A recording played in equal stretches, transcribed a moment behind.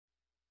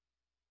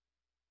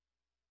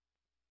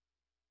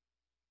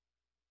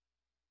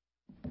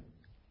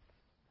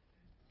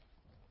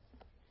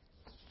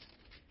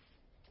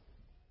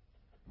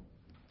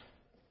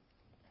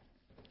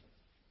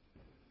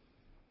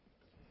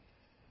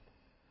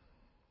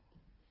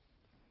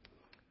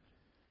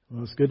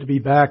Well, it's good to be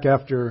back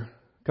after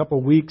a couple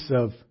of weeks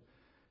of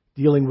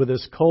dealing with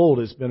this cold.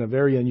 It's been a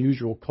very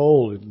unusual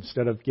cold.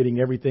 Instead of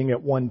getting everything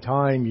at one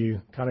time,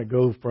 you kind of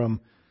go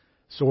from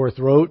sore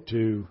throat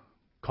to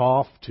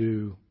cough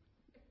to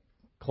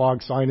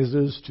clogged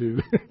sinuses to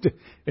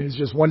it's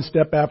just one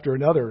step after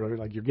another.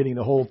 Like you're getting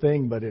the whole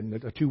thing, but in a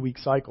 2-week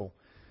cycle.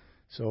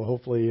 So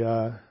hopefully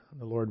the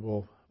Lord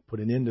will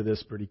put an end to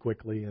this pretty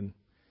quickly and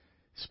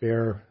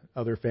spare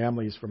other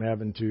families from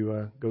having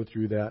to go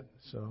through that.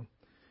 So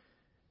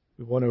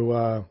we want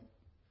to,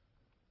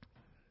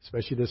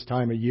 especially this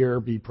time of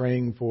year, be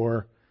praying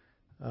for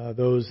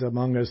those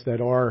among us that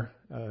are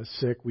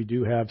sick. We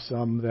do have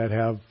some that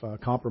have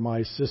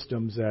compromised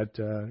systems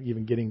that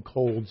even getting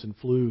colds and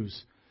flus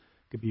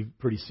could be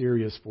pretty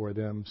serious for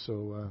them.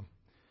 So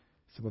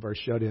some of our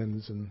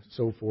shut-ins and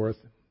so forth.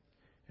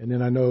 And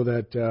then I know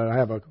that I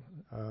have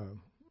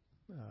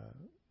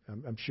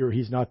I'm sure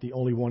he's not the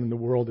only one in the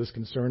world that's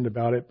concerned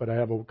about it, but I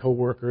have a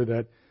coworker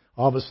that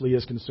obviously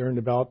is concerned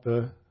about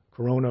the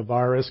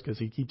coronavirus because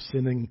he keeps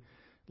sending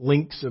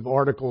links of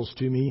articles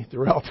to me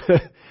throughout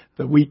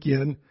the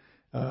weekend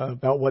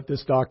about what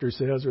this doctor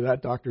says or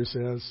that doctor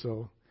says.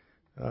 So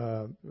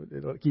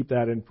keep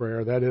that in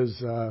prayer. That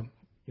is,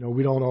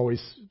 we don't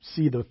always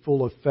see the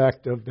full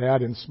effect of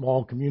that in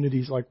small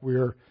communities like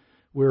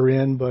we're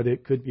in, but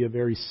it could be a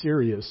very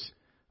serious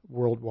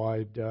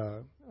worldwide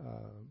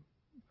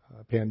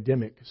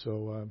pandemic.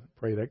 So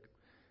pray that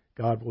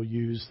God will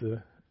use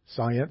the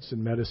science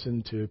and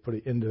medicine to put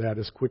it into that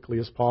as quickly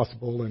as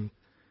possible, and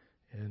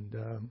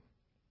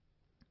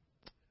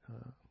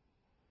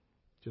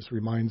just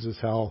reminds us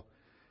how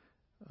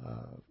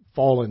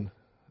fallen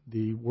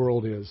the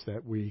world is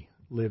that we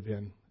live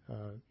in.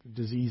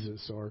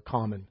 Diseases are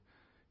common,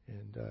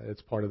 and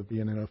it's part of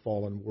being in a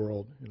fallen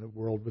world, in a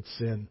world with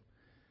sin,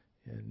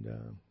 and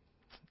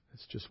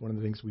it's just one of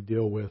the things we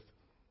deal with.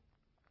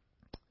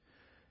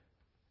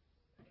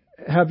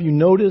 Have you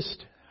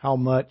noticed how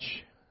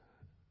much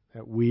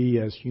that we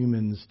as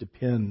humans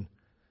depend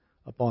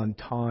upon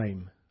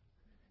time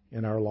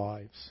in our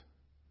lives?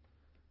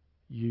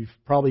 You've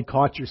probably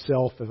caught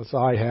yourself, as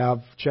I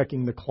have,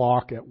 checking the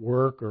clock at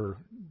work or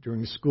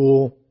during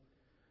school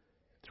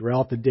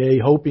throughout the day,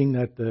 hoping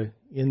that the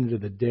end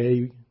of the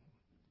day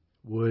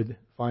would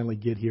finally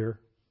get here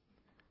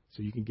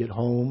so you can get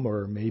home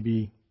or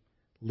maybe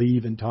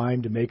leave in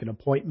time to make an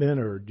appointment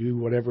or do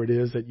whatever it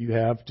is that you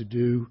have to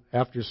do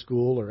after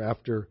school or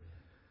after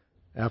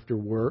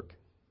work.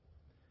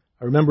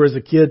 I remember as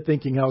a kid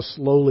thinking how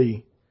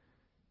slowly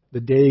the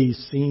days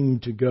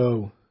seemed to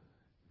go,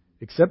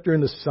 except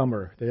during the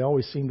summer. They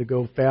always seem to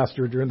go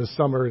faster during the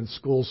summer, and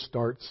school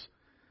starts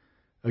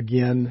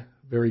again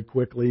very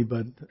quickly,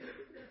 but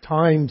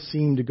time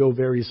seemed to go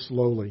very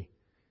slowly.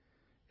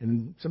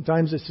 And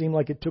sometimes it seemed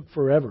like it took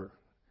forever.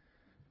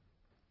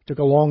 It took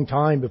a long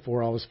time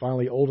before I was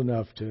finally old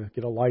enough to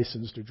get a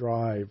license to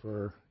drive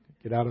or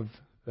get out of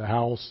the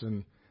house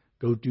and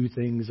go do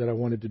things that I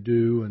wanted to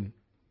do.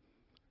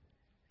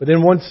 But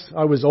then once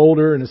I was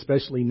older, and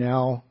especially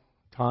now,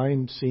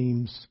 time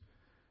seems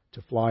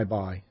to fly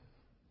by.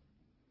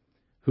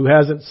 Who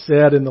hasn't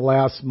said in the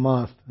last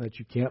month that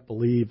you can't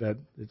believe that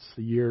it's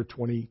the year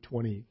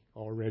 2020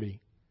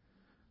 already?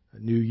 A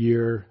new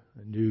year,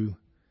 a new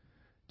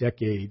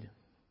decade.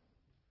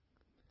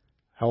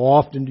 How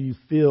often do you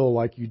feel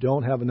like you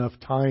don't have enough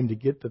time to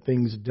get the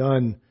things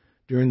done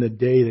during the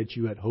day that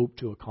you had hoped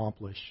to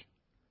accomplish?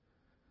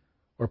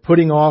 Or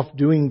putting off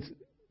doing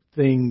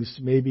things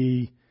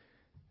maybe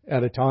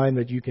at a time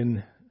that you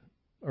can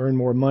earn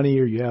more money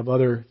or you have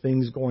other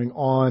things going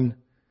on.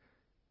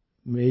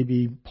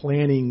 Maybe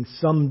planning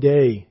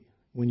someday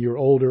when you're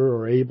older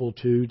or able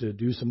to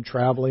do some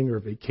traveling or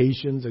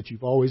vacations that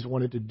you've always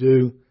wanted to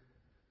do,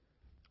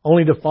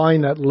 only to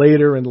find that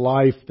later in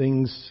life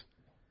things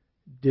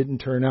didn't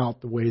turn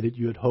out the way that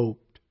you had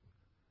hoped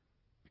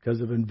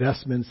because of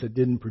investments that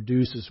didn't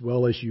produce as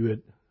well as you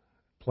had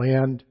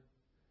planned,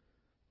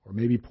 or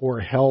maybe poor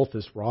health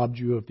has robbed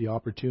you of the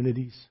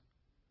opportunities.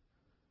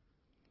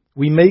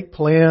 We make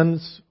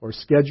plans or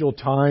schedule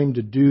time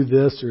to do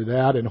this or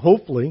that, and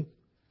hopefully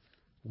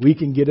we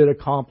can get it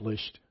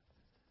accomplished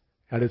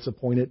at its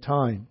appointed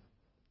time.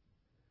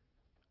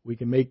 We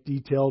can make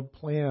detailed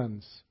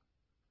plans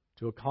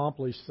to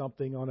accomplish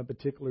something on a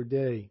particular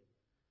day,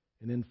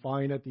 and then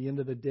find at the end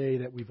of the day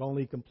that we've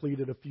only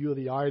completed a few of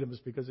the items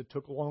because it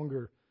took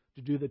longer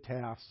to do the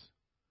tasks,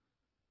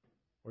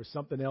 or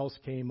something else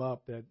came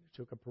up that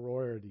took a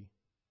priority,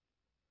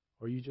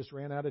 or you just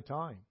ran out of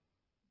time.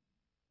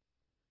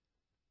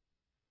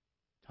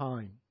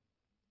 Time.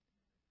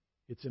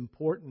 It's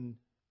important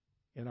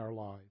in our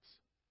lives.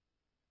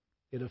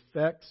 It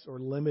affects or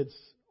limits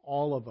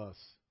all of us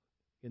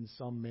in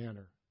some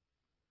manner.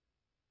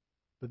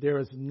 But there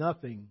is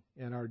nothing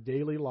in our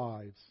daily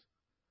lives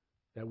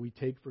that we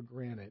take for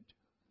granted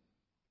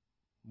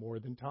more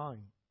than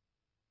time.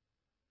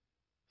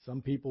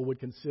 Some people would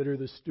consider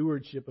the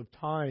stewardship of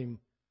time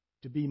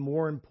to be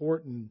more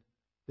important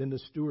than the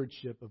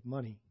stewardship of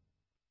money.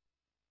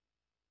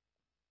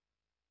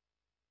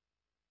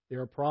 There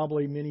are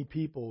probably many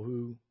people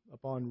who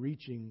upon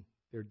reaching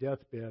their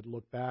deathbed,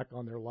 look back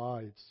on their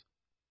lives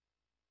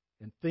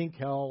and think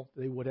how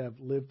they would have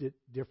lived it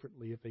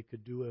differently if they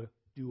could do a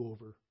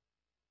do-over,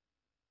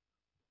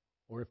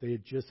 or if they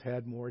had just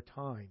had more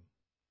time.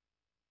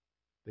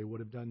 They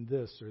would have done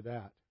this or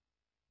that.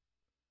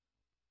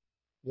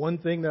 One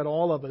thing that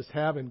all of us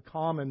have in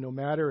common, no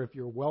matter if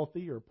you're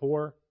wealthy or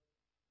poor,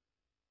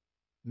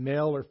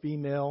 male or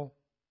female,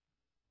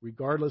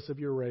 regardless of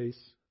your race,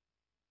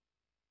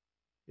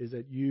 is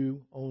that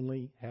you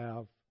only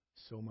have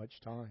so much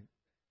time.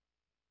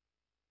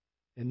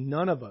 And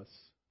none of us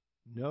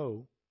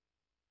know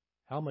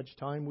how much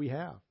time we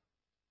have.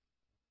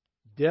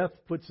 Death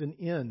puts an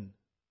end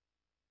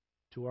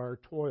to our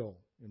toil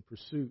and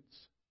pursuits.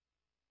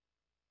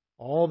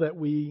 All that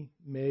we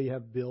may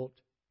have built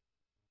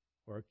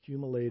or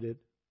accumulated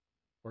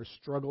or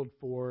struggled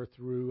for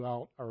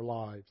throughout our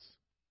lives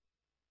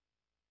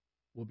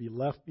will be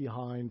left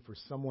behind for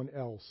someone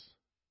else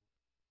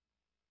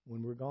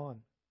when we're gone.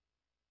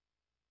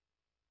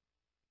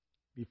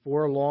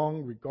 Before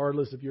long,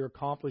 regardless of your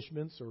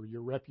accomplishments or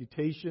your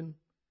reputation,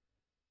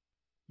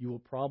 you will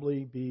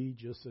probably be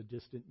just a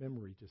distant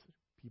memory, just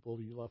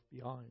people you left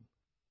behind.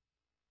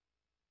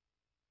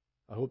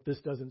 I hope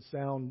this doesn't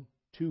sound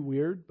too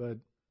weird, but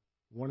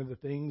one of the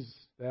things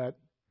that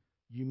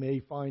you may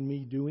find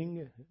me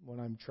doing when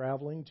I'm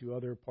traveling to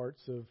other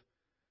parts of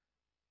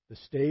the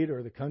state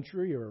or the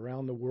country or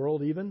around the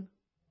world even,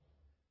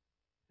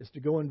 is to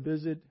go and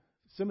visit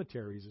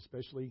cemeteries,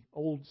 especially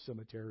old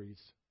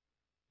cemeteries,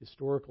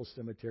 historical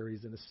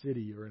cemeteries in a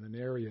city or in an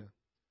area,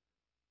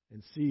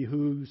 and see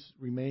whose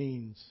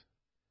remains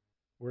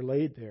were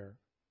laid there.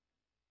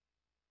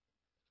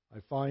 I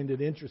find it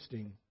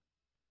interesting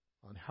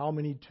on how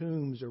many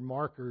tombs or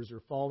markers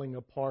are falling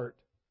apart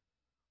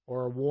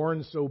or are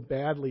worn so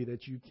badly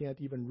that you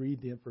can't even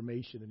read the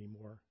information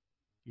anymore.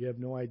 You have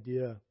no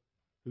idea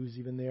who's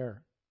even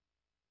there.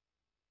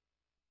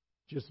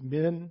 Just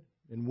men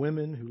and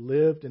women who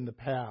lived in the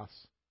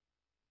past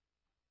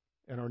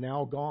and are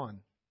now gone,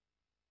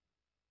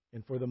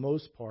 and for the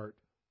most part,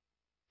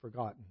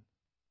 forgotten.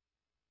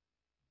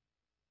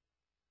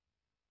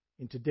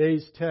 In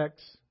today's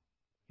text,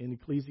 in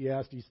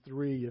Ecclesiastes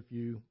 3, if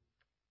you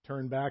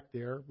turn back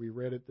there, we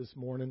read it this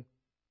morning,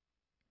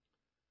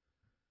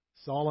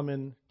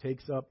 Solomon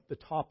takes up the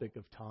topic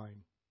of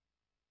time.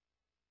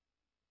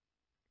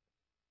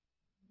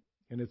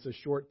 And it's a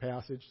short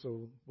passage,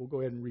 so we'll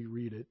go ahead and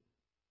reread it,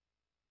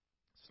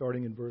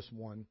 starting in verse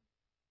 1.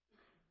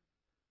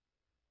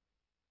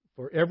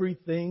 For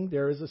everything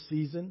there is a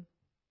season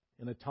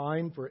and a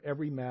time for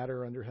every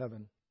matter under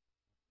heaven,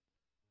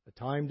 a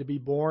time to be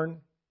born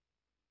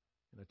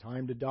and a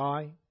time to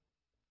die,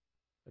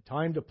 a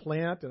time to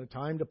plant and a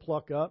time to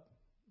pluck up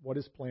what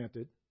is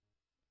planted,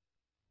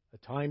 a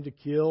time to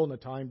kill and a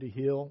time to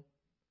heal,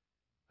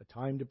 a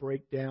time to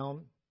break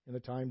down and a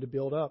time to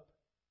build up,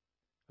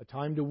 a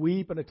time to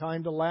weep and a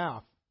time to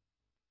laugh,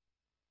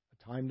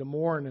 a time to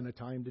mourn and a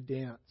time to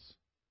dance,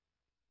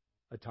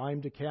 a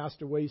time to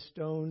cast away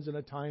stones and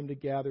a time to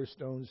gather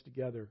stones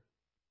together,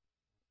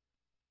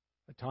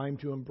 a time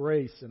to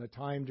embrace and a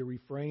time to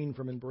refrain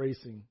from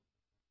embracing,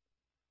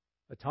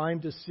 a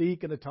time to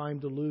seek and a time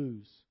to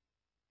lose,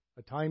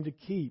 a time to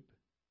keep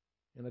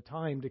and a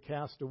time to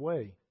cast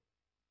away,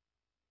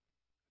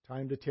 a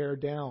time to tear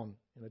down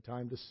and a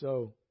time to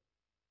sow,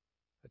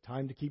 a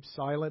time to keep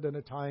silent and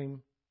a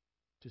time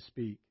to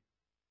speak,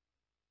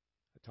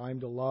 a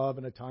time to love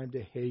and a time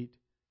to hate,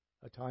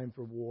 a time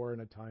for war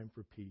and a time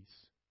for peace.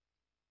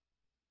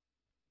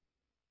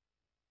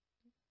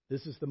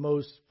 This is the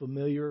most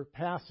familiar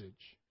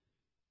passage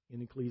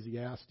in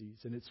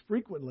Ecclesiastes, and it's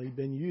frequently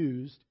been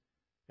used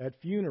at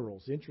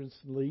funerals,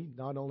 interestingly,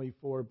 not only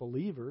for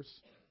believers,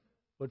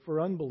 but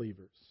for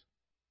unbelievers.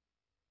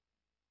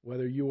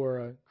 Whether you are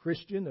a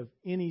Christian of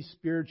any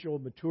spiritual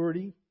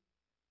maturity,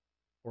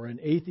 or an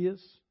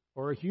atheist,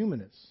 or a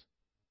humanist,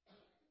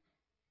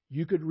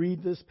 you could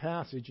read this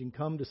passage and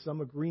come to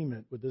some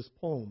agreement with this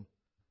poem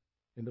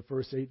in the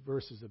first 8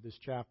 verses of this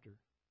chapter.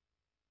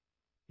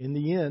 In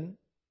the end,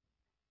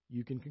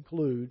 you can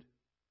conclude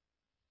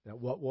that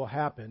what will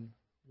happen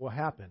will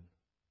happen.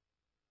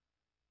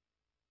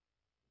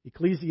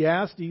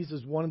 Ecclesiastes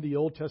is one of the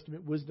Old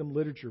Testament wisdom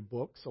literature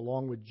books,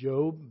 along with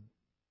Job,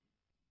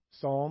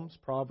 Psalms,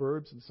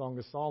 Proverbs, and Song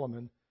of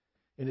Solomon,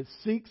 and it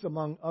seeks,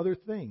 among other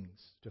things,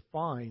 to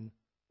find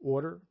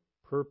order,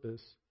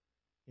 purpose,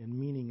 and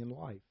meaning in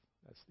life.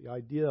 That's the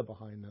idea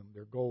behind them,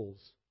 their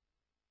goals.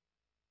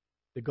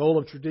 The goal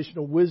of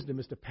traditional wisdom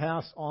is to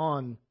pass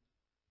on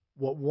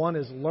what one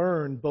has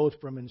learned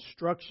both from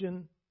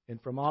instruction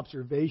and from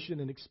observation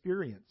and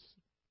experience.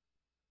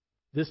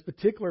 This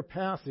particular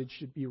passage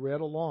should be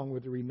read along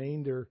with the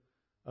remainder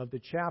of the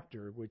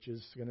chapter, which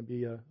is going to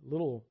be a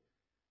little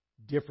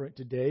different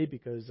today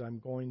because I'm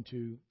going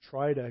to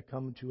try to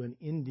come to an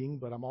ending,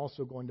 but I'm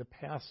also going to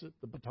pass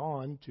the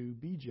baton to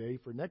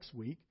BJ for next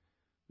week,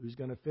 who's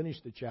going to finish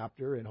the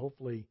chapter and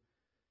hopefully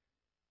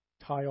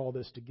tie all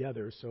this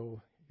together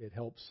so it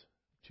helps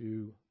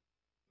to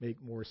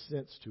make more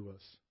sense to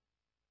us.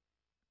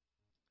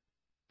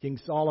 King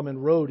Solomon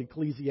wrote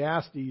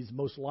Ecclesiastes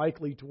most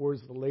likely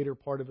towards the later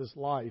part of his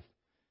life,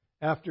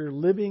 after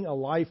living a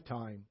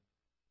lifetime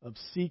of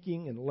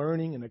seeking and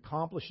learning and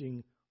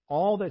accomplishing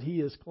all that he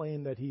has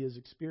claimed that he has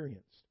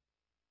experienced.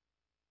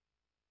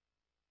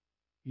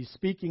 He's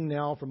speaking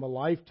now from a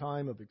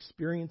lifetime of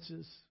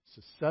experiences,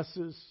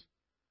 successes,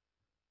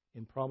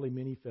 and probably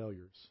many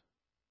failures.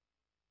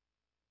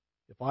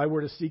 If I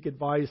were to seek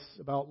advice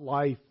about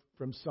life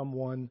from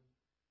someone,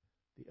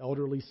 the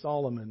elderly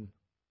Solomon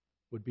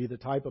would be the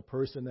type of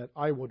person that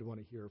I would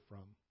want to hear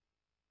from.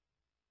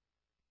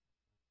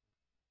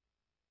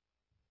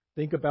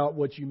 Think about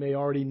what you may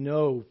already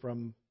know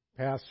from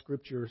past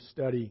scripture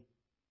study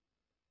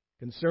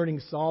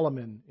concerning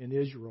Solomon in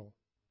Israel.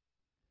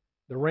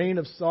 The reign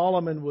of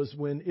Solomon was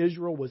when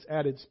Israel was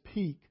at its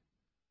peak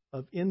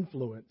of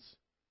influence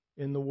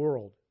in the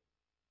world.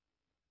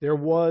 There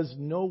was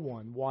no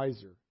one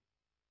wiser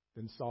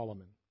than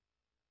Solomon.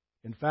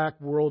 In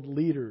fact, world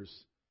leaders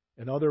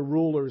and other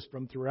rulers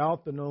from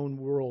throughout the known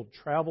world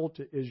traveled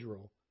to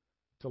Israel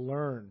to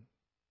learn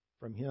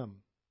from him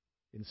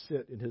and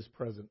sit in his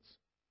presence.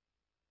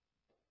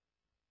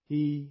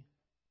 He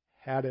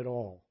had it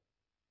all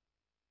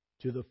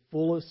to the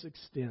fullest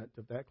extent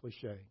of that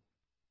cliche.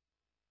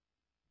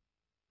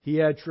 He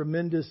had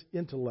tremendous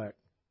intellect,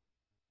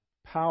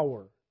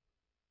 power,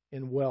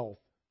 and wealth,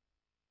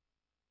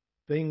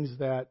 things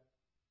that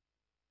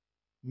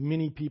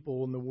many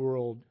people in the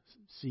world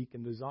seek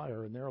and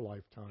desire in their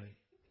lifetime.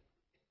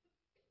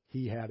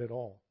 He had it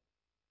all.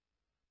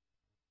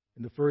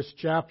 In the first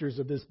chapters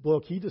of this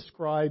book, he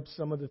describes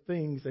some of the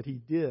things that he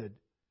did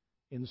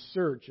in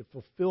search of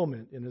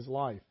fulfillment in his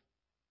life.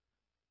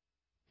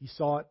 He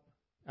sought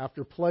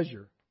after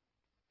pleasure,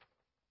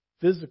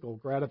 physical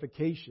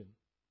gratification,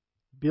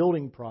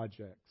 building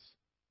projects,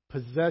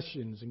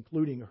 possessions,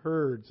 including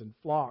herds and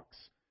flocks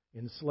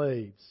and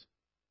slaves.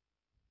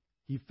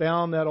 He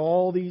found that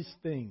all these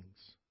things,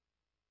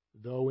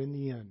 though in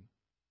the end,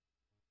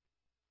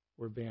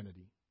 were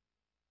vanity.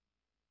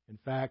 In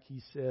fact,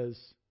 he says,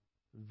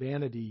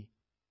 vanity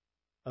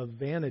of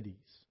vanities,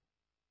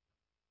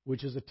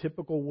 which is a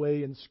typical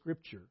way in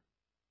Scripture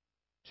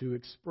to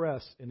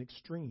express an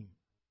extreme.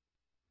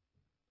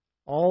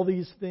 All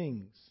these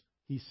things,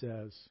 he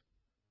says,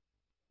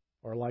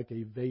 are like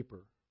a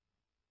vapor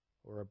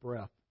or a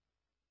breath.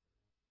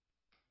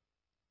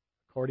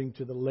 According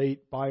to the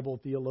late Bible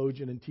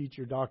theologian and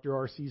teacher Dr.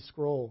 R.C.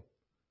 Sproul,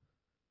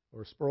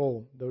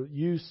 the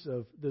use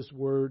of this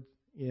word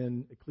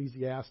in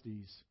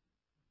Ecclesiastes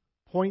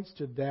points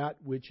to that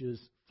which is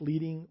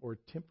fleeting or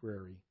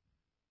temporary,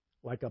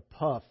 like a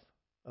puff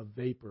of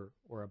vapor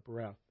or a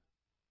breath.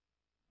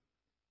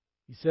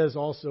 He says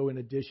also, in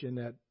addition,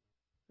 that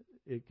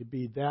it could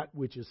be that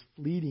which is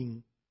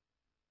fleeting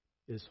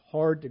is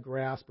hard to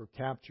grasp or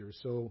capture.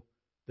 So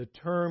the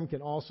term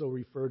can also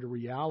refer to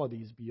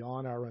realities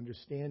beyond our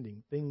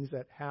understanding, things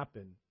that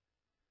happen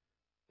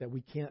that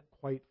we can't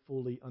quite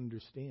fully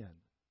understand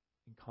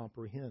and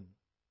comprehend,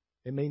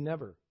 and may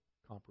never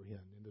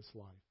comprehend in this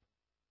life.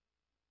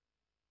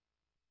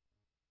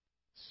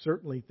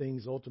 Certainly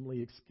things ultimately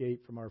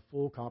escape from our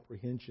full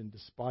comprehension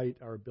despite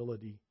our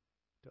ability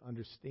to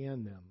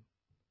understand them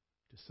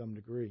to some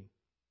degree.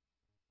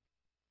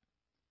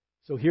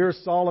 So here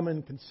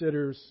Solomon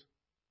considers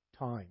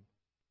time.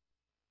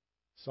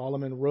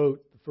 Solomon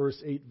wrote the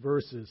first 8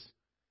 verses,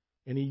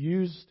 and he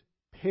used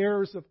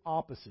pairs of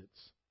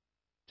opposites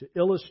to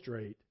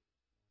illustrate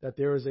that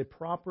there is a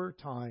proper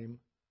time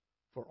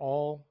for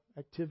all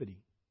activity,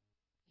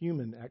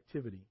 human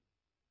activity.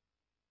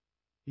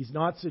 He's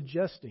not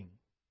suggesting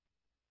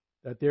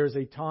that there's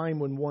a time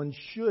when one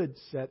should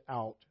set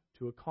out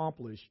to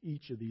accomplish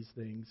each of these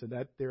things and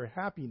that their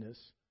happiness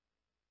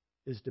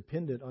is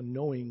dependent on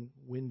knowing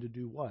when to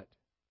do what.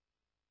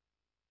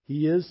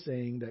 He is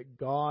saying that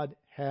God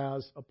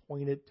has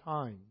appointed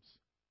times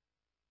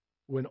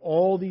when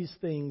all these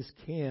things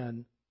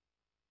can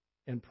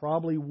and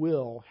probably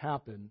will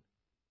happen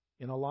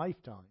in a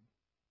lifetime,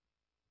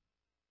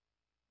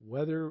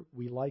 whether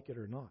we like it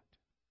or not.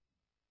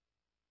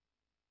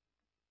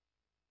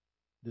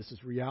 This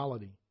is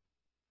reality.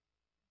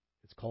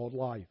 It's called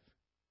life.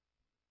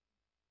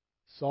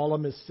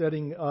 Solomon is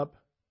setting up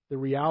the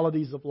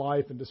realities of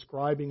life and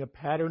describing a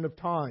pattern of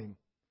time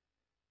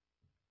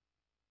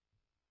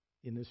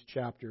in this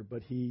chapter,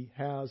 but he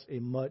has a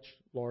much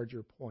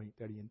larger point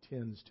that he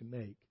intends to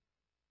make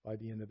by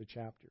the end of the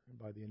chapter and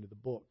by the end of the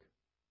book.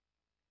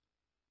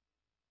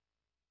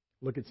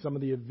 Look at some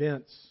of the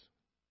events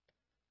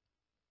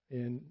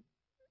in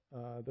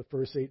the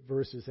first 8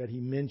 verses that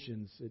he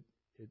mentions.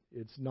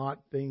 It's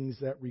not things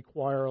that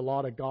require a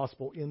lot of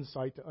gospel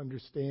insight to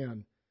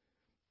understand.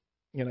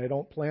 And I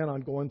don't plan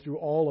on going through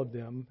all of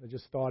them. I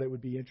just thought it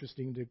would be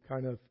interesting to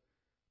kind of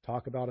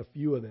talk about a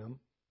few of them.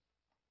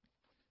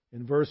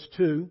 In verse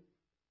 2,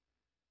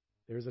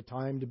 there's a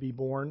time to be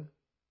born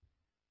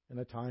and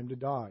a time to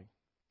die.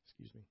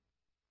 Excuse me.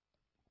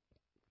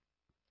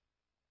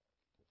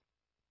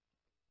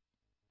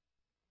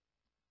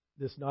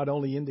 This not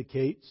only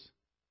indicates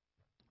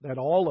that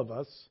all of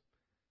us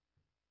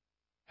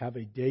have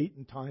a date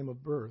and time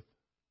of birth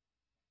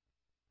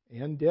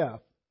and death,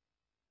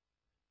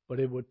 but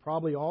it would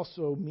probably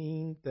also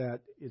mean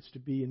that it's to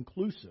be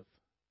inclusive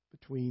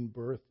between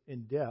birth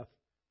and death,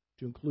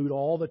 to include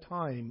all the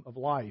time of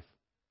life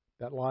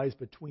that lies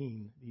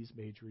between these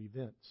major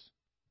events.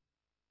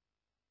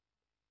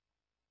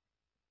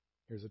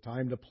 There's a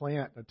time to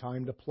plant, a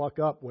time to pluck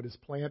up what is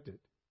planted.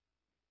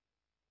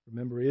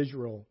 Remember,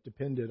 Israel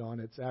depended on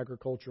its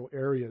agricultural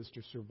areas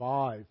to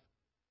survive.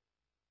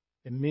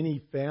 And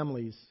many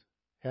families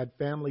had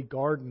family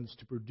gardens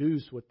to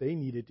produce what they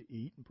needed to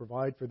eat and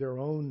provide for their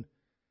own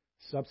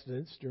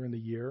subsistence during the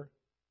year.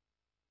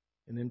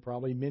 And then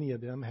probably many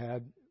of them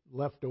had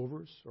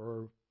leftovers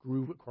or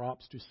grew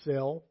crops to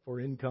sell for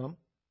income.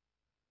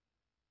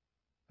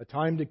 A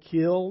time to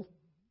kill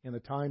and a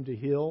time to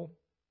heal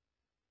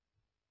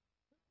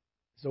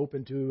is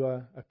open to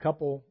a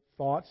couple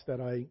thoughts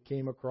that I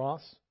came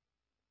across.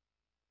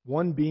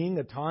 One being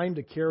a time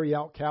to carry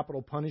out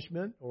capital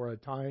punishment, or a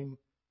time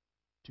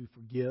to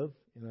forgive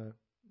in a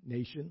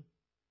nation,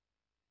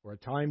 or a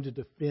time to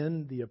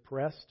defend the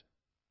oppressed.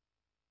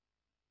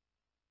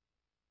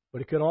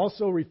 But it could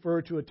also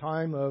refer to a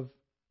time of,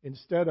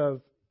 instead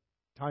of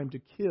time to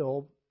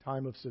kill,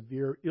 time of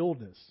severe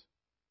illness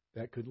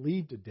that could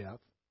lead to death,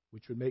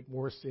 which would make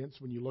more sense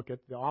when you look at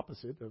the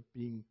opposite of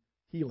being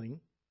healing,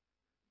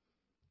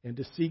 and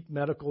to seek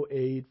medical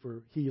aid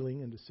for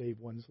healing and to save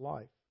one's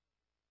life.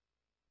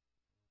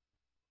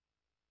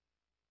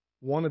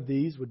 One of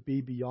these would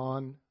be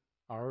beyond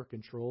our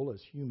control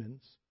as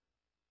humans.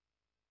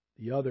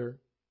 The other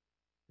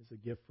is a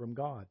gift from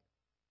God,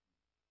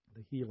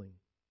 the healing.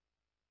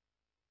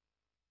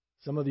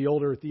 Some of the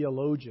older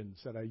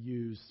theologians that I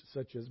use,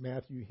 such as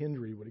Matthew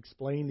Henry, would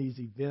explain these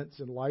events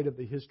in light of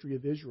the history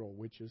of Israel,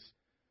 which is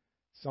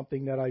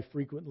something that I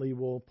frequently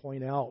will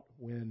point out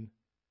when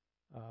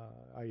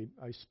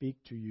I speak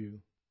to you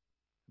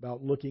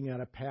about looking at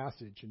a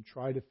passage and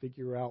try to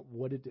figure out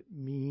what did it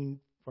mean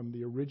from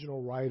the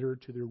original writer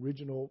to the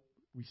original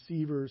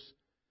receivers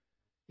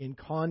in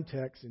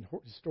context, in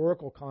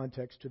historical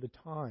context to the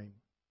time.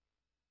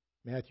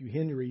 Matthew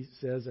Henry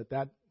says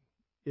that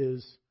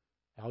is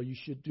how you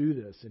should do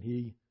this, and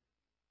he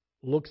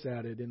looks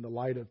at it in the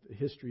light of the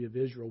history of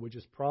Israel, which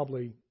is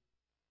probably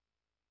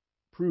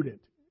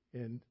prudent,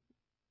 and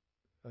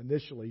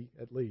initially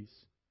at least.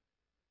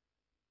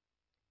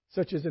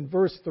 Such as in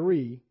verse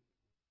 3,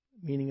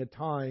 meaning a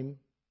time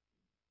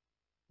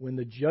when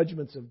the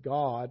judgments of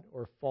God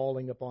are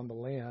falling upon the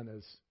land,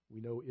 as we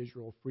know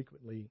Israel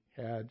frequently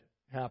had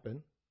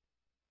happen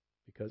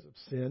because of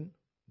sin,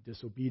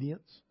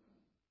 disobedience,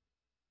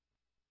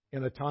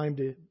 and a time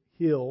to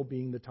heal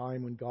being the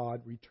time when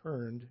God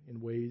returned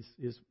in ways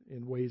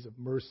of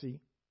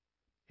mercy,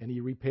 and He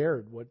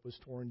repaired what was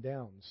torn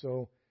down.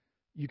 So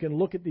you can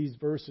look at these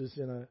verses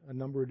in a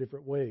number of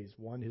different ways.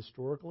 One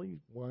historically,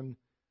 one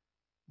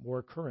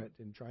more current,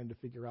 in trying to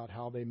figure out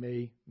how they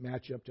may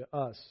match up to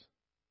us.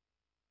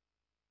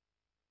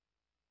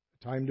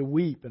 A time to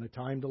weep and a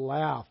time to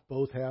laugh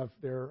both have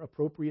their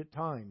appropriate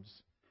times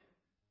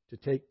to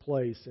take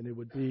place, and it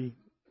would be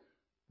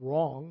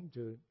wrong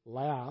to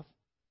laugh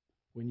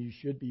when you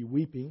should be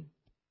weeping,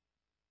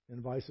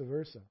 and vice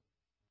versa.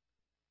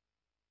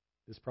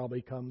 This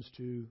probably comes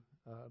to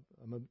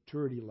a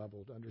maturity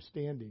level, to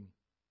understanding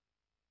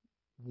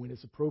when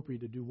it's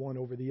appropriate to do one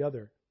over the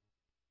other.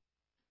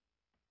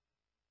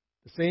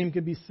 The same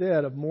can be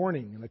said of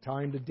mourning and a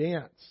time to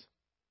dance.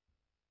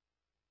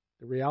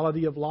 The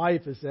reality of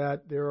life is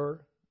that there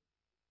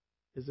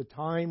is a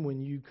time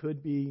when you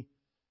could be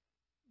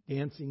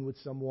dancing with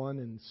someone,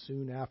 and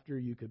soon after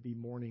you could be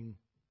mourning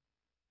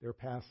their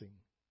passing.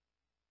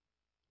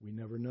 We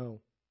never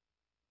know.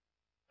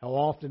 How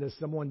often has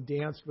someone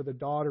danced with a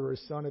daughter or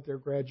son at their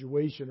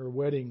graduation or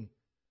wedding,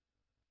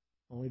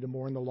 only to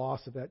mourn the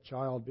loss of that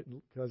child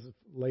because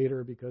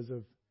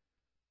of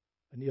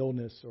an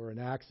illness or an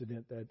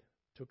accident that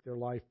took their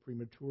life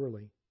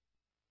prematurely?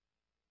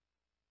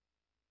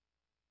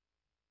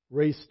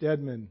 Ray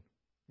Stedman,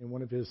 in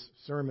one of his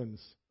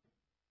sermons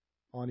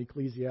on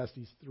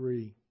Ecclesiastes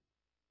 3,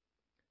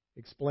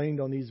 explained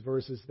on these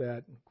verses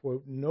that,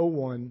 quote, no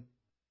one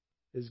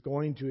is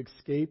going to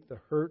escape the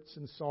hurts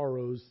and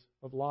sorrows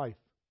of life.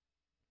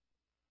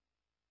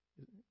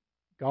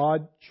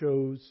 God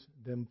chose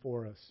them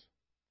for us.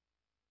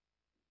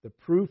 The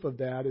proof of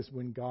that is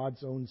when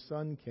God's own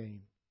Son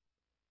came.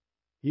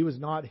 He was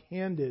not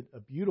handed a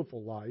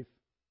beautiful life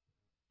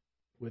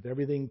with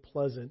everything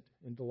pleasant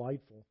and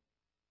delightful,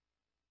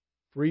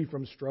 free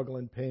from struggle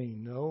and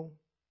pain. No,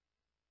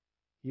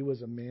 He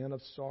was a man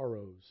of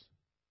sorrows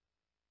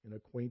and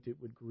acquainted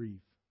with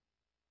grief,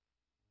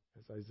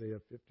 as Isaiah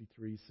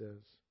 53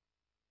 says.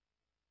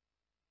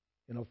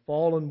 In a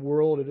fallen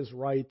world, it is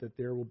right that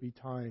there will be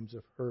times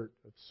of hurt,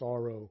 of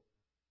sorrow,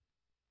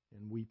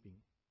 and weeping.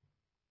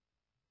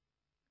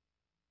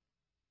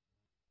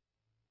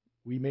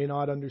 We may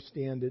not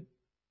understand it.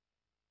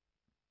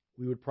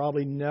 We would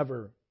probably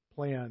never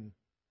plan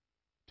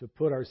to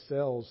put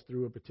ourselves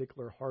through a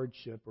particular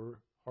hardship or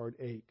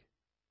heartache.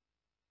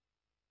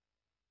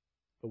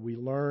 But we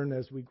learn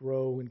as we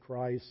grow in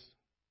Christ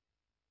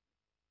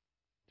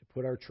to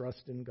put our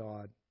trust in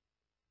God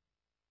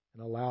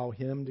and allow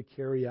Him to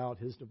carry out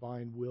His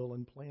divine will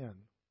and plan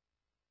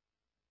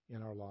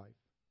in our life,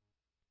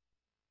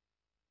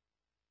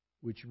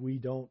 which we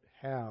don't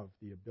have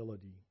the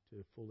ability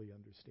to fully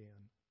understand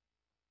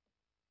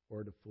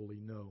or to fully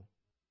know.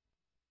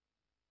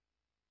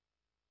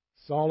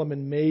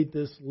 Solomon made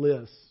this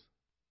list,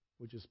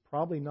 which is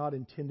probably not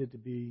intended to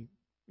be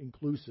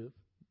inclusive,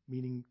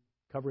 meaning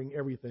covering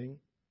everything.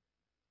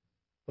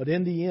 But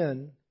in the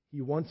end,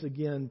 he once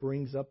again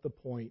brings up the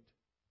point,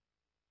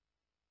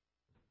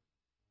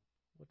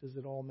 what does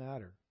it all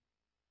matter?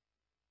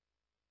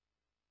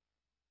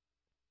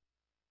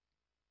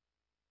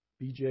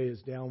 BJ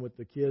is down with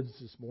the kids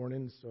this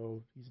morning,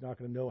 so he's not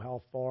going to know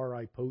how far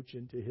I poach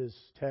into his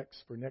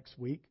text for next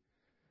week.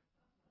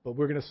 But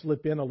we're going to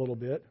slip in a little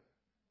bit,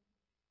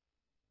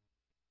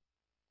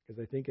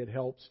 because I think it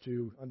helps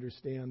to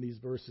understand these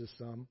verses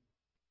some.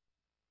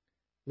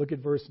 Look at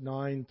verse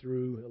 9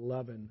 through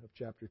 11 of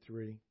chapter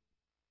 3.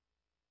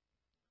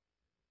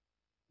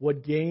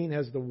 What gain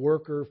has the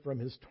worker from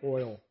his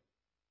toil?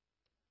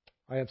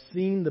 I have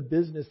seen the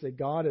business that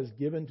God has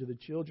given to the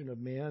children of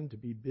man to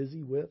be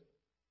busy with.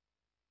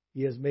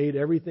 He has made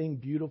everything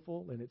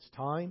beautiful in its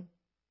time.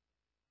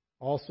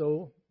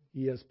 Also,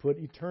 He has put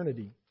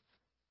eternity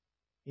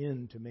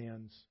into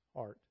man's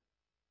heart.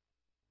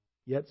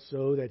 Yet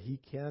so that he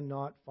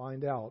cannot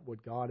find out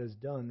what God has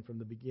done from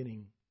the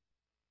beginning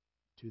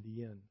to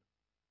the end.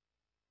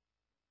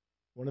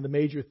 One of the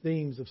major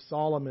themes of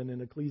Solomon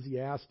in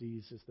Ecclesiastes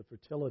is the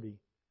fertility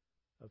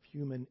of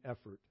human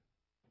effort.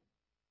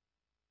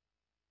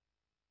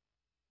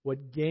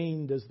 What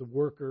gain does the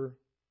worker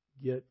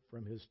get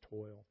from his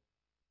toil?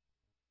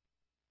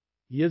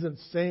 He isn't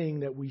saying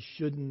that we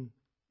shouldn't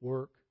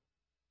work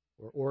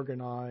or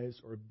organize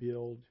or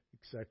build,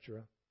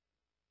 etc.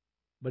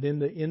 But in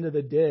the end of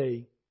the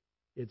day,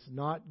 it's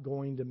not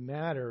going to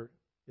matter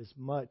as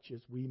much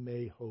as we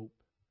may hope.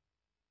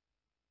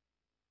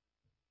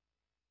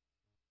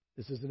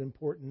 This is an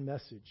important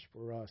message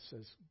for us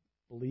as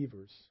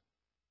believers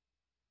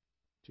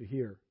to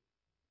hear.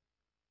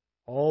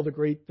 All the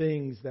great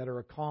things that are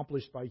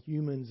accomplished by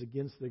humans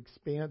against the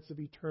expanse of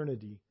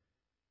eternity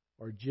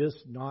are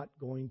just not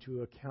going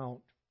to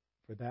account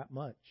for that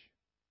much.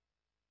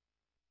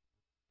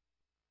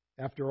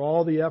 After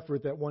all the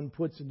effort that one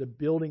puts into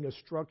building a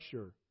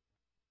structure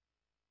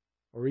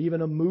or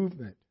even a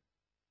movement,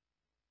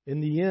 in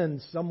the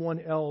end, someone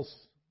else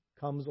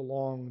comes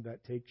along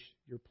that takes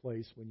your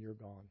place when you're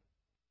gone.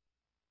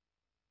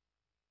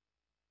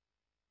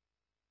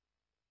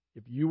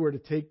 If you were to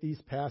take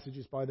these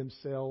passages by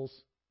themselves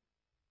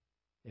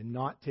and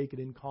not take it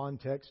in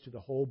context to the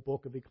whole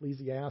book of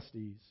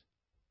Ecclesiastes,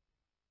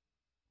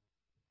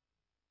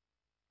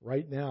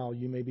 right now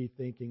you may be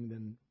thinking,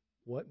 then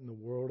what in the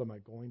world am I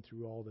going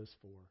through all this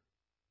for?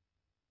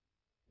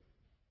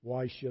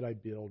 Why should I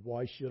build?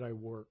 Why should I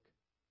work?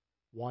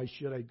 Why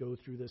should I go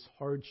through this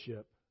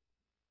hardship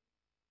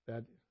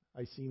that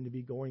I seem to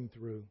be going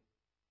through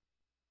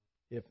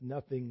if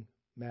nothing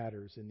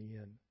matters in the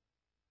end?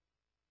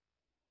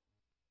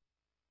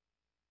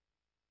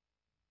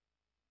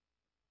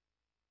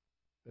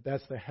 But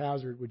that's the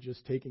hazard with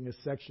just taking a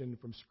section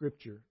from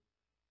Scripture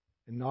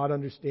and not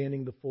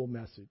understanding the full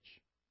message.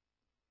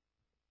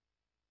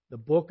 The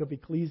book of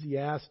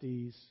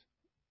Ecclesiastes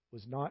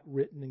was not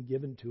written and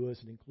given to us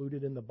and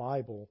included in the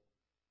Bible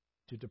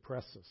to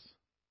depress us.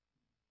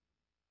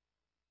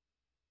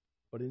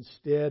 But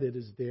instead, it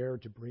is there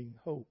to bring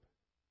hope.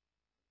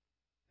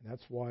 And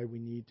that's why we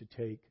need to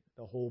take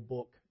the whole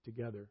book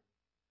together.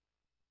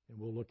 And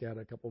we'll look at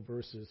a couple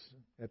verses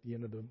at the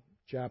end of the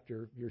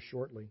chapter here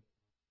shortly.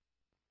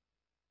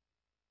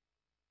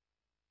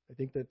 I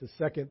think that the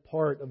second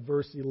part of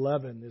verse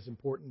 11 is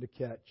important to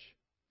catch.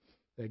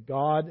 That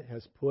God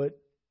has put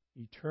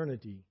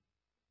eternity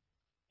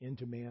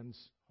into man's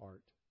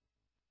heart.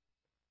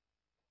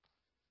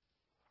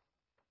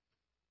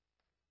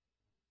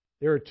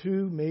 There are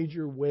two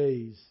major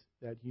ways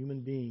that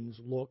human beings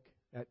look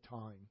at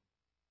time.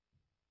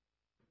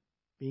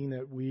 Being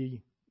that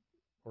we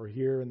are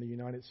here in the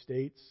United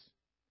States,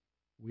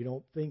 we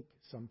don't think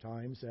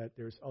sometimes that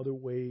there's other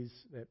ways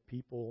that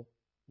people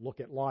look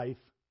at life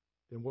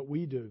than what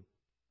we do.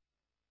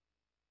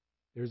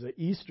 There's an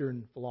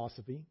Eastern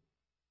philosophy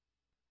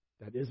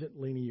that isn't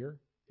linear.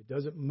 It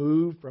doesn't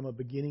move from a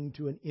beginning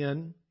to an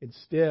end.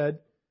 Instead,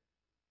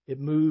 it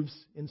moves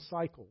in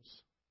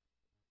cycles,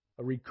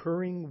 a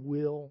recurring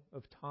wheel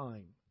of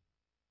time.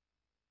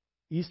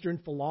 Eastern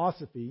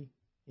philosophy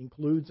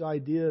includes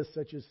ideas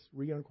such as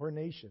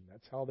reincarnation.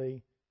 That's how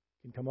they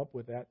can come up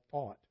with that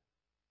thought.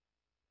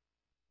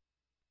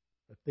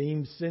 The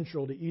theme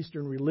central to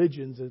Eastern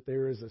religions is that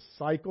there is a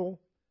cycle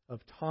of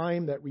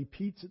time that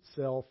repeats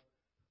itself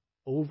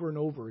over and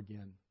over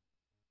again.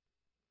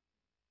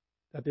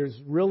 That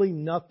there's really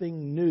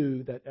nothing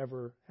new that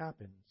ever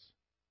happens.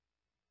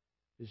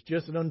 It's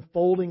just an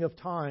unfolding of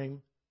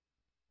time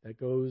that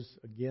goes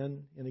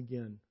again and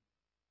again.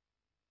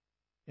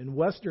 In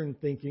Western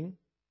thinking,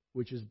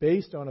 which is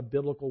based on a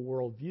biblical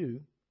worldview,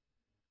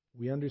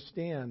 we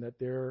understand that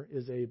there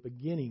is a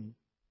beginning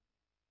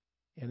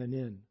and an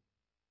end.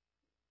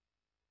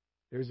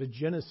 There's a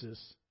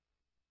Genesis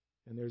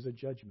and there's a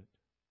judgment.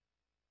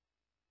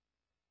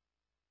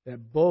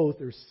 That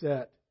both are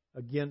set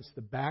against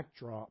the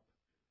backdrop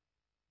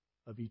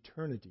of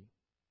eternity.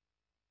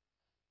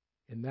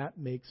 And that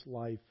makes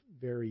life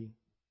very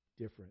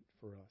different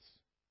for us.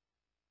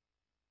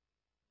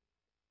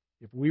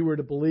 If we were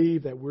to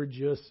believe that we're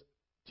just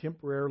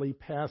temporarily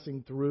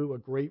passing through a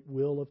great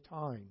wheel of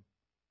time,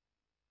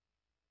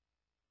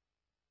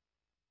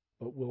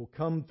 but we'll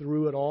come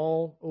through it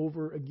all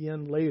over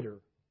again later,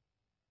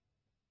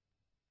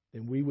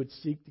 then we would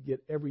seek to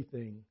get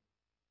everything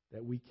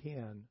that we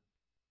can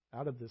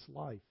out of this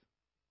life.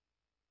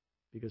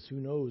 Because who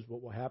knows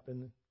what will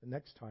happen the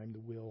next time the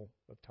wheel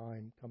of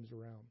time comes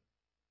around.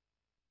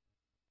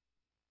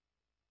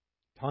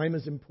 Time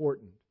is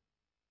important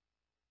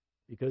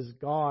because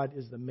God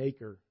is the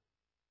maker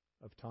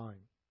of time.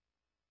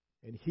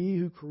 And He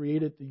who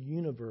created the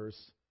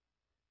universe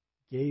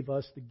gave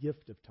us the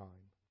gift of time.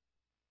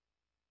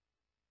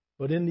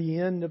 But in the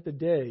end of the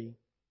day,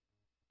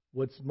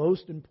 what's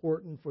most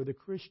important for the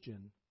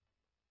Christian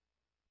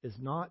is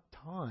not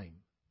time,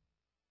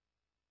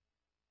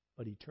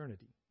 but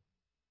eternity.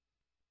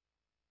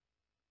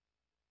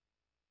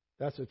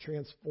 That's a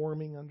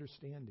transforming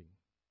understanding.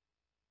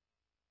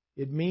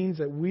 It means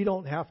that we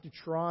don't have to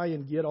try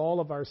and get all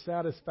of our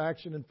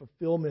satisfaction and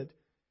fulfillment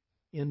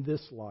in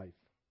this life.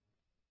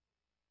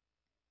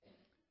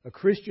 A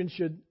Christian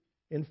should,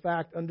 in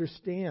fact,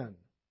 understand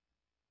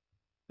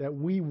that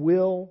we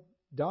will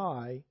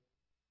die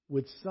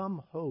with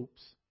some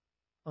hopes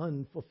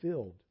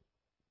unfulfilled,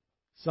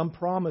 some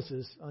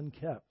promises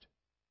unkept,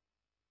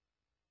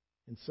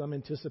 and some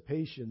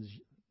anticipations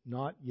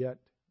not yet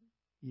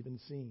even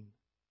seen.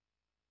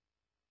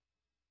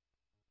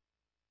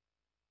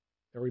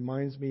 That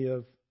reminds me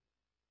of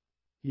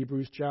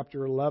Hebrews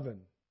chapter 11,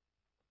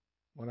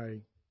 when I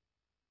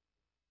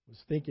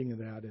was thinking of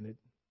that, and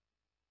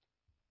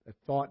that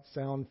thought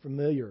sound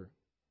familiar.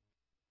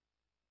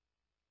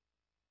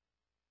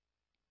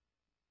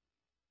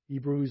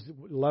 Hebrews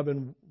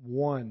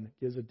 11:1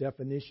 gives a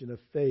definition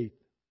of faith.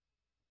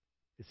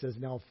 It says,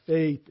 "Now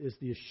faith is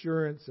the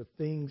assurance of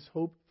things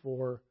hoped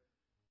for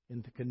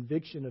and the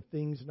conviction of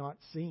things not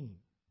seen."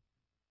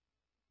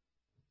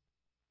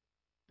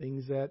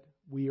 Things that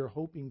we are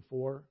hoping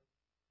for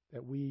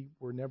that we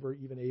were never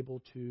even able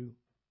to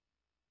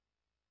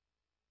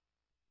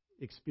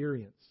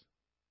experience.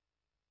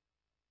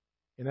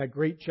 In that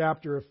great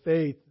chapter of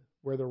faith,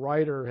 where the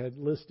writer had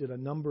listed a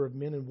number of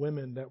men and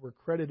women that were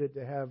credited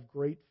to have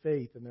great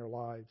faith in their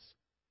lives,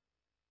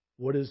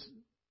 what is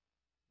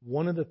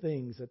one of the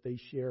things that they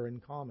share in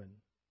common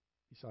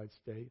besides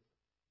faith?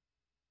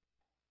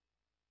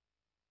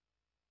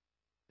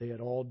 They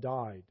had all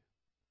died,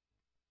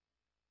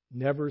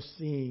 never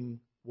seeing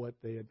what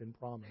they had been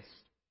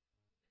promised,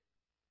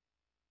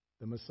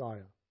 the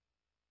Messiah.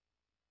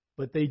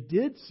 But they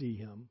did see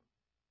Him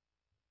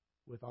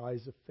with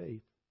eyes of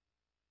faith.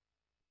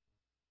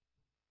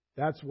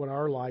 That's what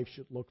our life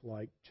should look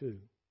like too.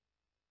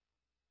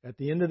 At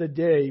the end of the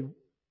day,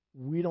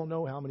 we don't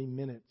know how many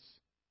minutes,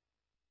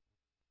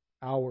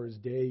 hours,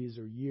 days,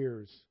 or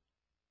years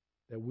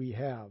that we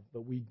have,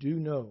 but we do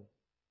know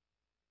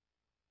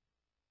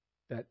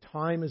that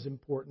time is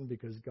important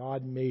because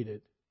God made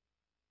it.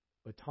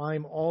 But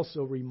time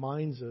also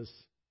reminds us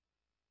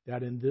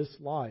that in this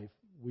life,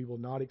 we will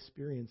not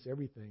experience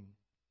everything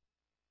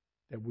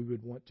that we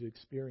would want to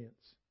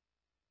experience.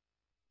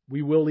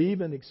 We will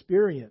even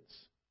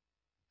experience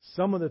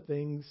some of the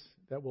things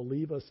that will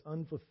leave us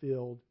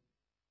unfulfilled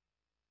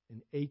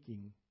and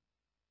aching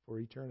for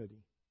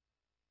eternity.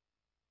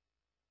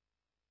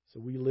 So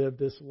we live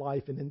this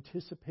life in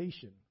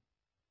anticipation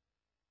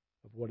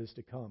of what is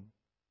to come.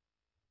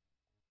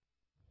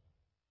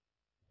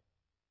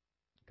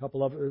 A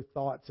couple other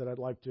thoughts that I'd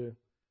like to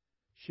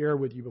share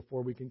with you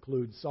before we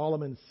conclude.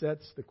 Solomon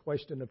sets the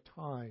question of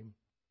time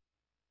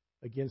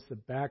against the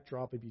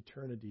backdrop of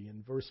eternity.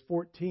 And verse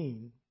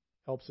 14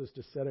 helps us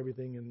to set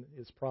everything in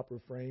its proper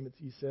frame.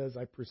 He says,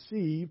 "I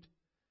perceived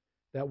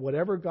that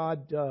whatever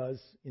God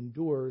does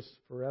endures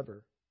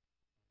forever.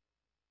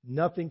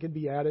 Nothing can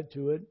be added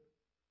to it,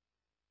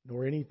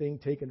 nor anything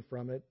taken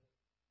from it.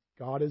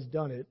 God has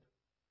done it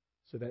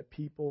so that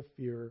people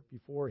fear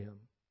before Him."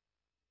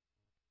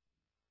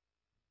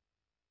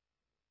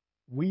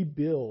 We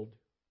build,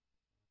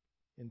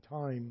 and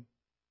time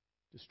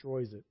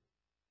destroys it.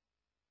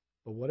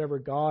 But whatever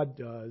God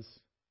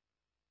does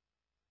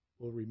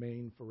will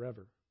remain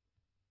forever.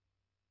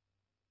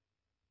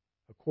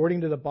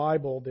 According to the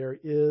Bible, there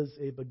is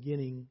a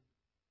beginning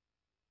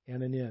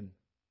and an end.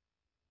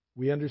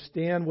 We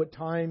understand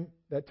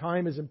that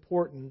time is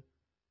important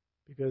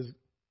because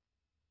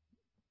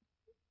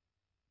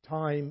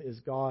time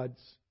is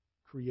God's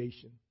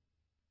creation.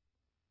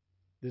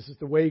 This is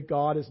the way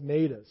God has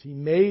made us. He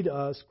made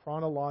us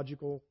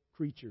chronological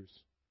creatures.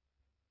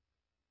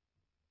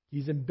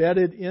 He's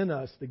embedded in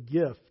us the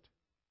gift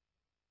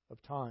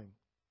of time.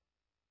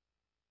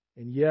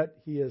 And yet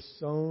He has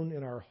sown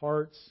in our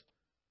hearts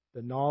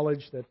the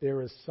knowledge that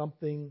there is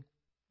something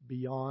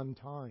beyond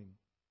time.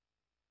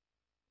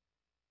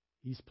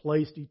 He's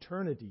placed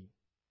eternity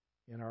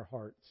in our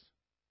hearts.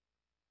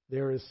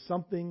 There is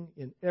something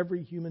in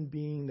every human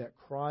being that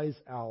cries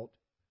out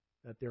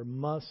that there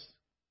must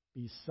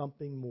be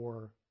something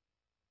more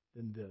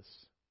than this.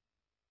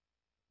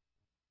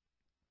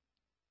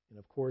 And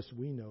of course,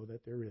 we know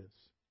that there is.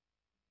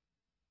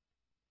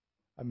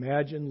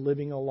 Imagine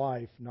living a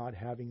life not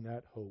having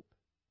that hope,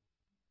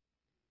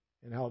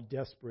 and how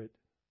desperate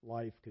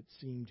life could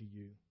seem to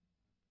you.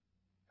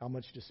 How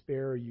much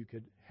despair you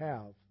could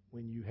have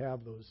when you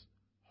have those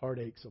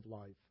heartaches of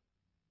life.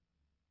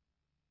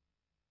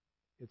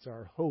 It's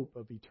our hope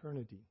of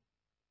eternity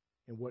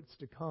and what's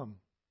to come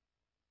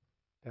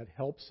that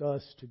helps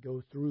us to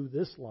go through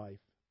this life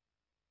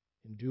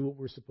and do what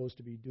we're supposed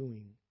to be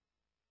doing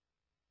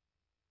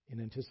in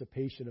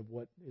anticipation of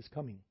what is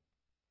coming.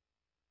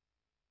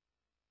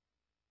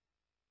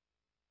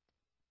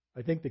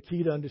 I think the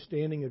key to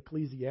understanding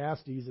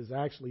Ecclesiastes is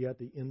actually at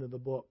the end of the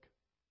book.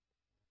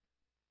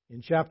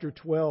 In chapter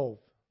 12,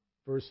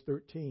 verse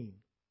 13,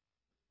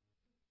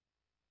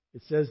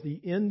 it says, "The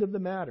end of the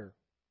matter,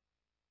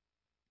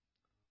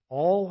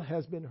 all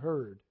has been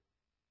heard.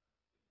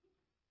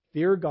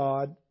 Fear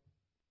God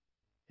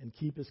and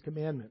keep His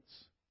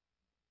commandments,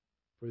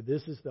 for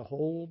this is the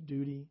whole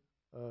duty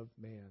of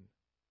man.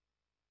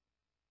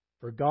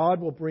 For God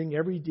will bring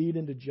every deed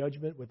into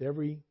judgment with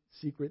every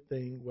secret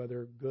thing,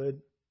 whether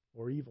good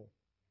or evil."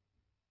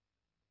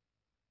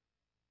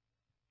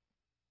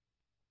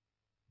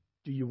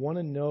 Do you want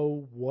to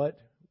know what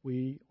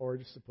we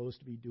are supposed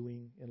to be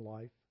doing in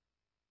life?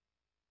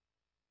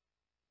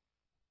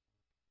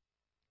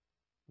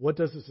 What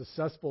does a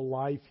successful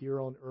life here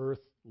on earth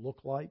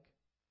look like?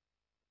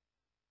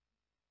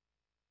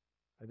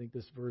 I think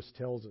this verse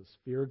tells us,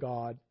 fear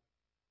God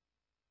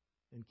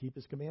and keep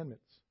His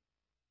commandments.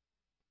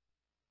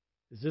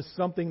 Is this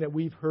something that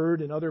we've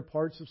heard in other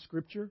parts of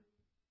Scripture?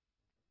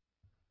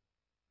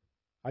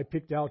 I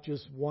picked out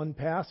just one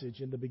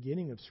passage in the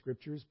beginning of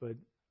Scriptures, but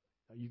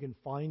you can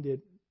find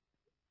it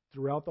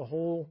throughout the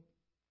whole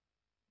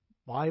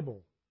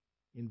Bible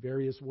in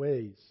various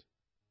ways.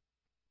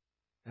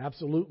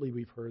 Absolutely,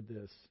 we've heard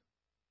this.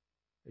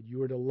 That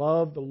you are to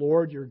love the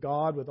Lord your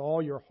God with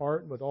all your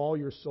heart and with all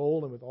your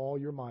soul and with all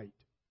your might.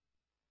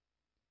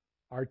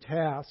 Our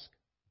task,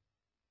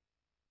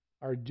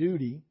 our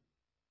duty,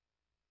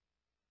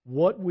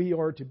 what we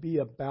are to be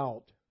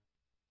about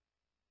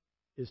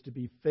is to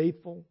be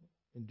faithful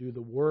and do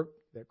the work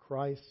that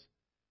Christ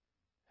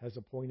has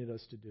appointed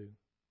us to do.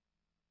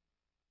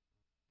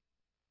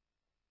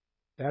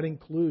 That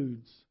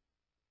includes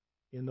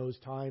in those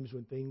times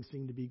when things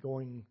seem to be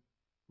going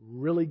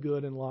really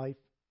good in life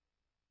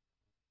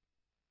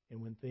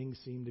and when things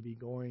seem to be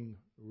going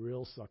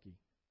real sucky.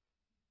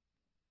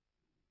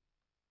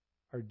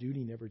 Our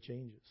duty never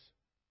changes.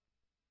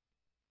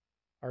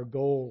 Our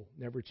goal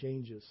never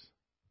changes.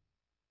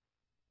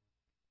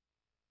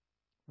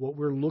 What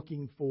we're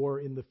looking for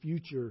in the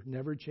future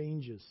never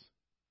changes.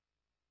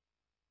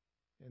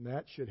 And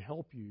that should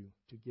help you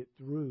to get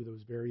through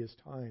those various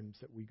times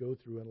that we go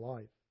through in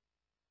life.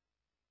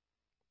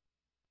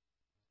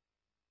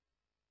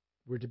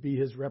 We're to be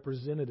His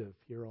representative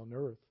here on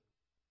earth.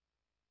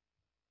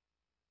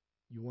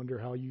 You wonder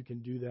how you can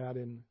do that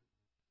in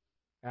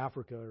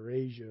Africa or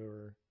Asia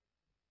or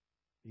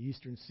the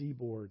Eastern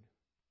Seaboard.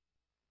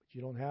 But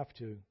you don't have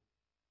to.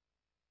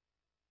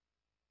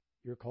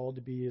 You're called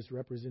to be His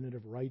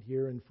representative right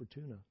here in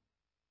Fortuna.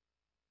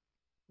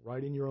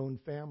 Right in your own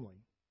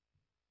family.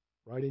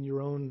 Right in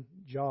your own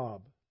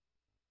job.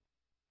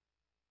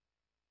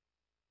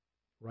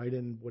 Right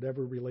in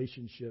whatever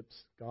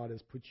relationships God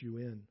has put you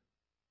in.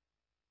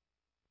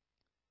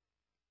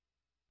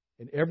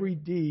 And every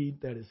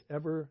deed that is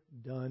ever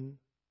done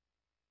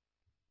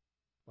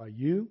by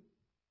you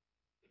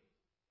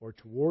or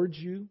towards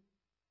you,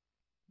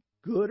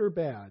 good or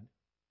bad,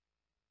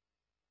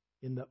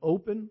 in the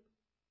open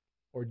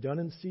or done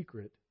in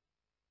secret,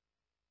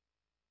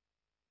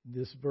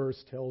 this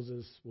verse tells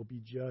us will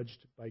be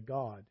judged by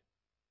God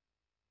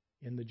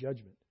in the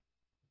judgment.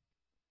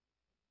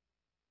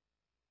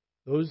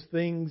 Those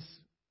things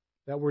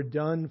that were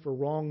done for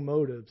wrong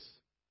motives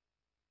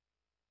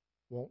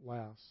won't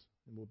last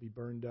and will be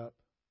burned up.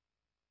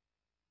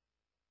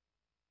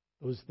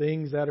 Those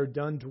things that are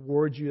done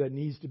towards you that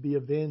needs to be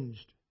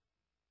avenged.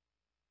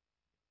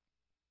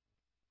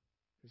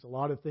 There's a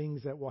lot of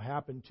things that will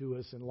happen to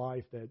us in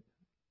life that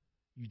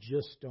you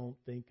just don't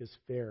think is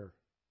fair.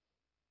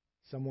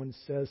 Someone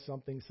says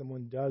something,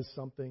 someone does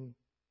something.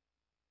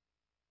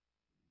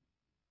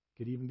 It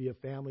could even be a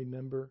family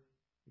member.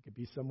 It could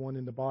be someone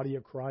in the body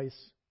of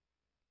Christ.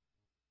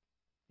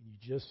 And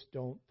you just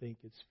don't think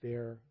it's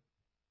fair.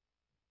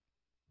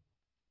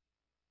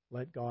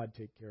 Let God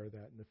take care of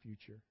that in the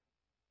future.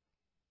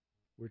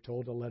 We're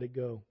told to let it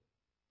go.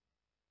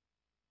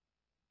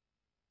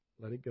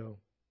 Let it go.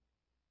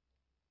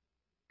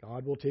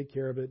 God will take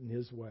care of it in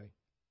His way.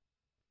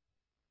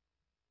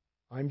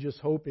 I'm just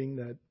hoping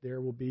that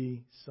there will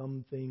be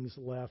some things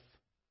left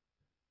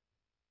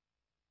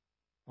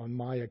on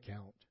my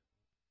account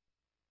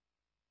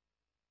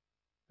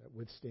that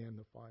withstand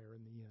the fire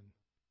in the end.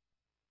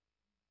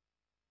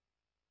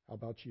 How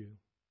about you?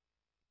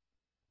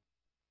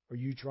 Are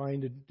you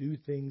trying to do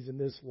things in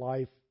this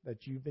life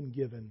that you've been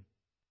given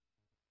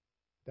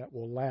that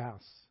will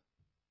last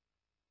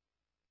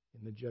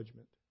in the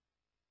judgment?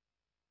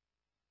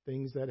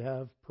 Things that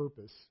have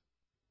purpose,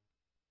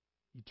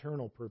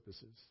 eternal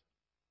purposes.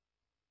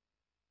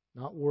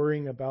 Not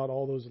worrying about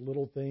all those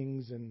little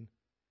things and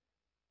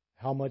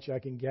how much I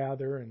can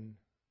gather and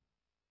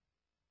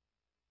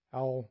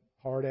how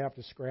hard I have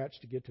to scratch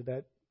to get to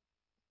that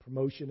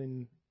promotion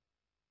in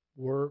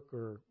work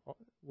or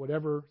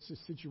whatever the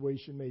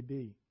situation may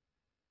be.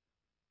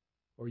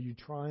 Or are you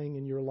trying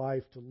in your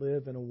life to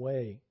live in a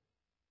way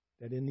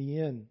that in the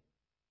end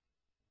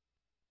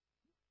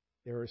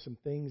there are some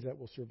things that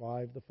will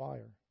survive the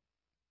fire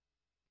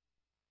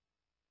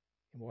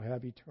and will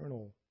have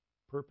eternal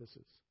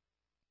purposes?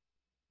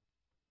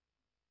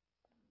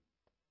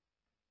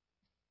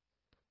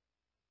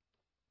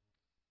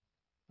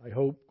 I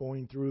hope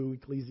going through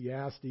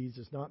Ecclesiastes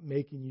is not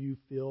making you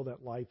feel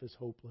that life is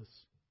hopeless,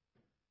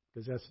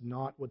 because that's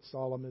not what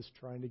Solomon is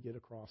trying to get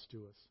across to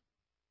us.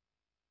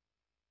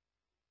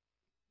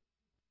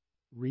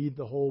 Read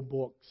the whole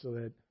book so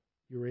that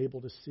you're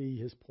able to see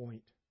his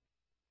point.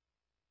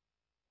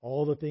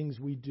 All the things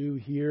we do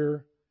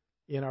here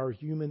in our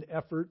human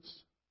efforts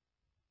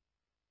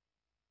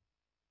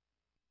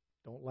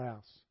don't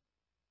last.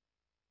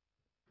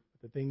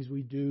 But the things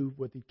we do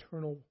with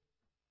eternal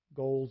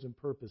goals and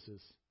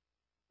purposes,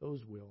 those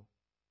will.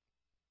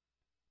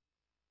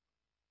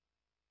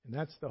 And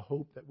that's the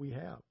hope that we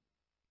have.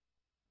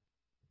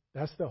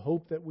 That's the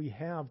hope that we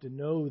have, to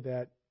know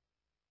that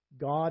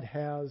God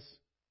has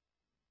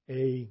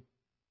a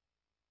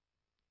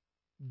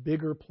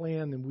bigger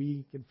plan than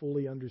we can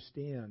fully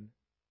understand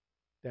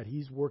that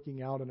He's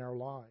working out in our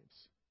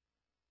lives,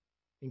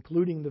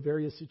 including the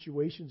various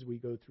situations we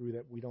go through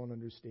that we don't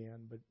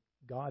understand, but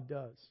God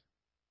does.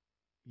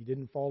 He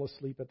didn't fall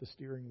asleep at the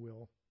steering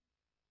wheel.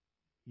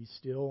 He's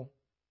still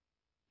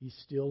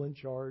in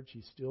charge.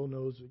 He still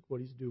knows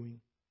what He's doing.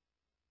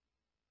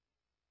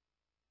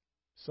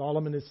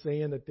 Solomon is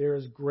saying that there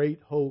is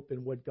great hope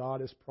in what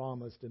God has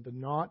promised, and to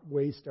not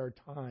waste our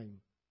time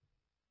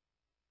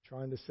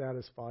trying to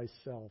satisfy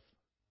self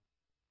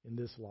in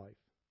this life.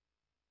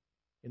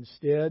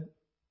 Instead,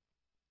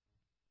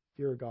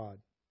 fear God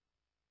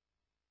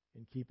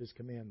and keep His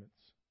commandments.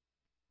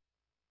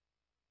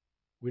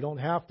 We don't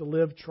have to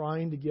live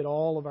trying to get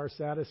all of our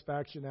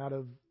satisfaction out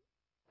of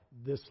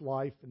this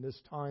life and this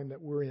time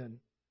that we're in.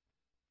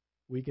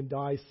 We can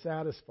die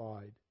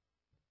satisfied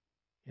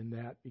in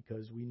that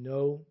because we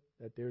know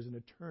that there's an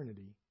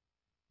eternity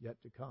yet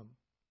to come,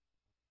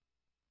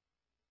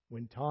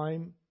 when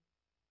time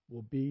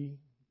will be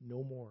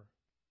no more.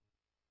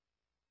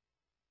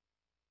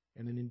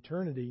 And in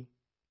eternity,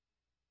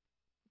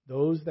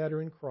 those that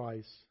are in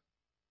Christ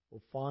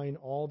will find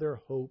all their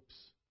hopes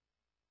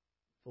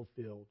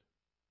fulfilled.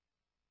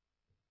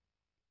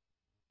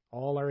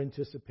 All our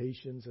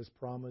anticipations as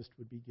promised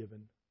would be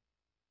given.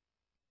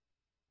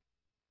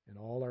 And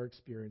all our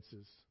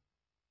experiences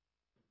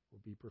will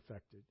be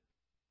perfected.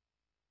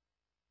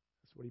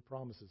 That's what He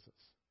promises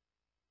us.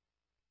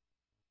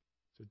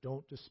 So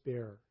don't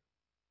despair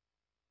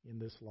in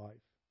this life.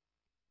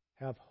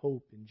 Have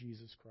hope in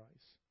Jesus Christ.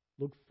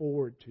 Look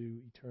forward to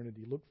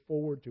eternity. Look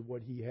forward to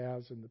what He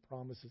has and the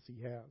promises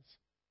He has.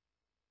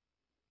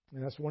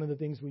 And that's one of the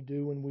things we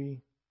do when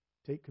we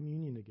take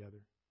communion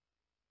together.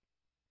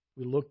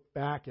 We look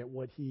back at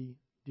what He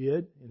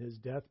did in His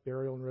death,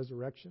 burial, and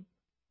resurrection.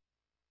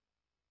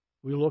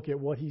 We look at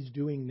what He's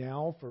doing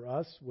now for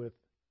us with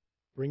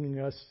bringing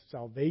us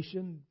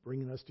salvation,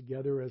 bringing us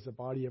together as a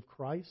body of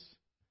Christ.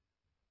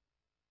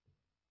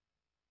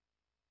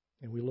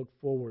 And we look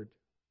forward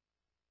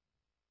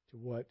to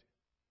what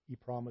He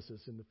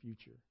promises in the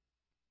future.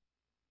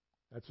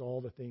 That's all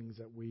the things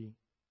that we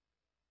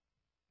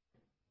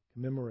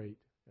commemorate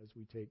as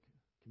we take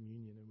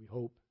communion, and we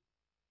hope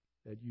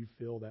that you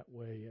feel that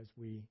way as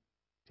we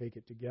take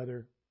it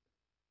together.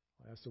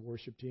 I'll ask the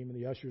worship team and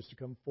the ushers to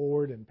come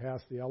forward and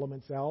pass the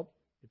elements out.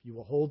 If you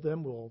will hold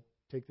them, we'll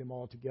take them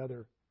all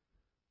together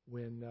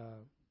when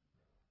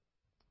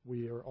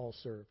we are all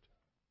served.